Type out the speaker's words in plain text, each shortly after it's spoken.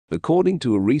According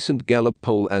to a recent Gallup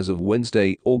poll as of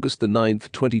Wednesday, August 9,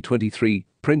 2023,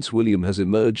 Prince William has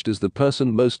emerged as the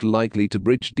person most likely to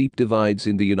bridge deep divides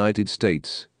in the United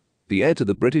States. The heir to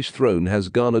the British throne has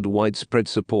garnered widespread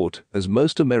support, as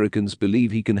most Americans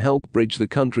believe he can help bridge the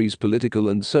country's political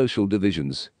and social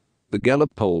divisions. The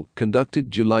Gallup poll,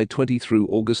 conducted July 20 through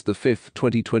August 5,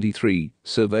 2023,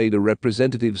 surveyed a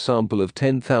representative sample of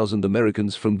 10,000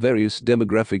 Americans from various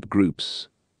demographic groups.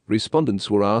 Respondents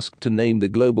were asked to name the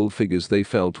global figures they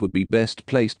felt would be best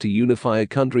placed to unify a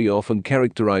country often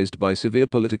characterized by severe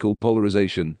political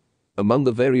polarization. Among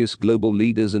the various global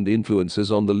leaders and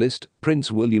influencers on the list,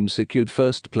 Prince William secured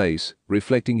first place,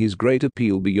 reflecting his great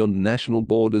appeal beyond national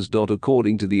borders.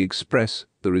 According to the Express,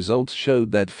 the results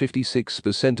showed that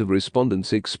 56% of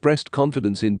respondents expressed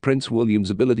confidence in Prince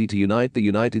William's ability to unite the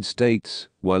United States,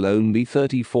 while only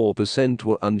 34%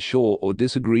 were unsure or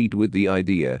disagreed with the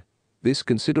idea. This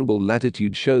considerable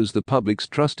latitude shows the public's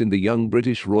trust in the young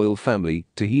British royal family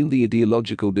to heal the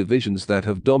ideological divisions that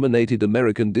have dominated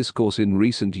American discourse in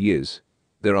recent years.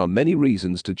 There are many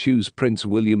reasons to choose Prince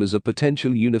William as a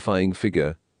potential unifying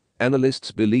figure.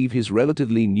 Analysts believe his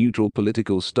relatively neutral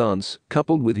political stance,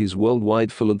 coupled with his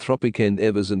worldwide philanthropic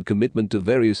endeavors and commitment to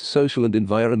various social and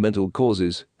environmental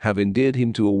causes, have endeared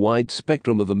him to a wide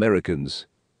spectrum of Americans.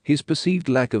 His perceived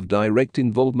lack of direct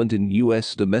involvement in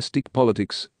U.S. domestic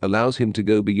politics allows him to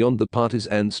go beyond the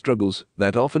partisan struggles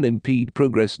that often impede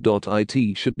progress.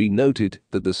 It should be noted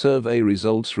that the survey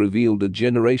results revealed a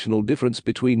generational difference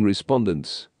between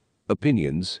respondents'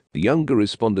 opinions. Younger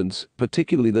respondents,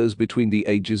 particularly those between the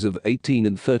ages of 18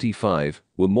 and 35,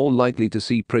 were more likely to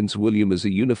see Prince William as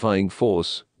a unifying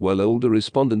force, while older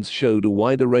respondents showed a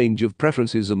wider range of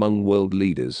preferences among world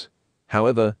leaders.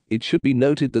 However, it should be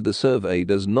noted that the survey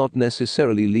does not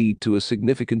necessarily lead to a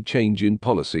significant change in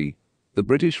policy. The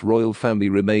British royal family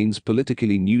remains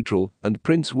politically neutral, and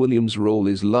Prince William's role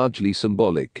is largely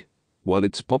symbolic. While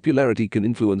its popularity can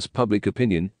influence public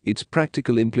opinion, its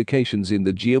practical implications in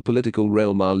the geopolitical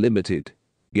realm are limited.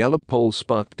 Gallup poll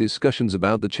sparked discussions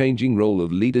about the changing role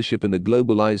of leadership in a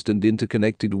globalized and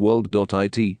interconnected world.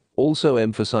 It also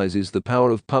emphasizes the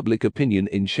power of public opinion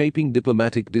in shaping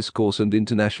diplomatic discourse and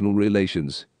international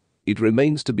relations. It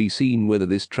remains to be seen whether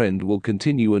this trend will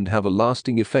continue and have a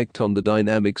lasting effect on the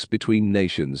dynamics between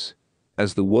nations.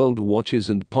 As the world watches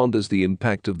and ponders the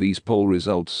impact of these poll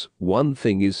results, one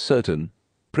thing is certain: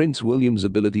 Prince William's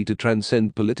ability to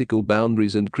transcend political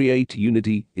boundaries and create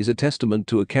unity is a testament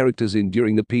to a character's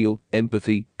enduring appeal,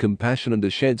 empathy, compassion and a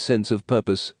shared sense of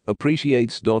purpose.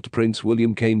 Appreciates. Prince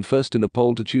William came first in a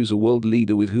poll to choose a world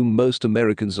leader with whom most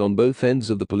Americans on both ends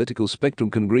of the political spectrum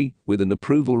can agree, with an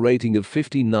approval rating of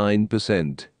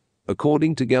 59%.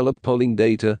 According to Gallup polling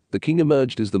data, the king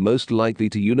emerged as the most likely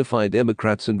to unify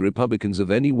Democrats and Republicans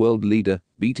of any world leader,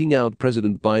 beating out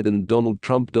President Biden and Donald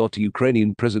Trump.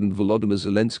 Ukrainian President Volodymyr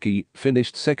Zelensky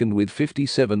finished second with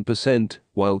 57%,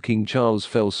 while King Charles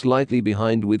fell slightly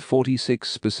behind with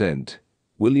 46%.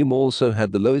 William also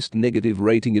had the lowest negative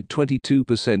rating at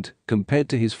 22%, compared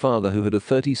to his father who had a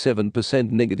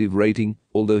 37% negative rating,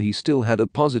 although he still had a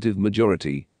positive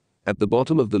majority. At the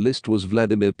bottom of the list was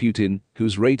Vladimir Putin,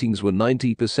 whose ratings were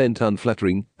 90%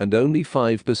 unflattering, and only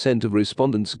 5% of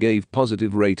respondents gave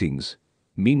positive ratings.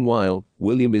 Meanwhile,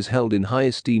 William is held in high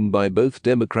esteem by both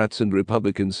Democrats and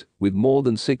Republicans, with more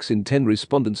than 6 in 10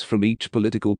 respondents from each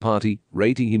political party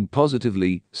rating him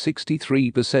positively,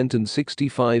 63% and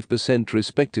 65%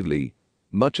 respectively.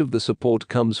 Much of the support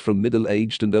comes from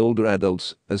middle-aged and older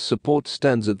adults, as support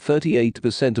stands at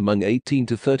 38% among 18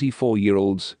 to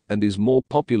 34-year-olds and is more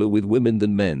popular with women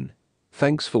than men.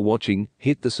 Thanks for watching,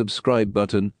 hit the subscribe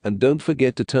button, and don't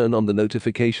forget to turn on the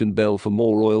notification bell for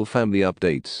more royal family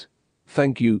updates.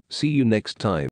 Thank you, see you next time.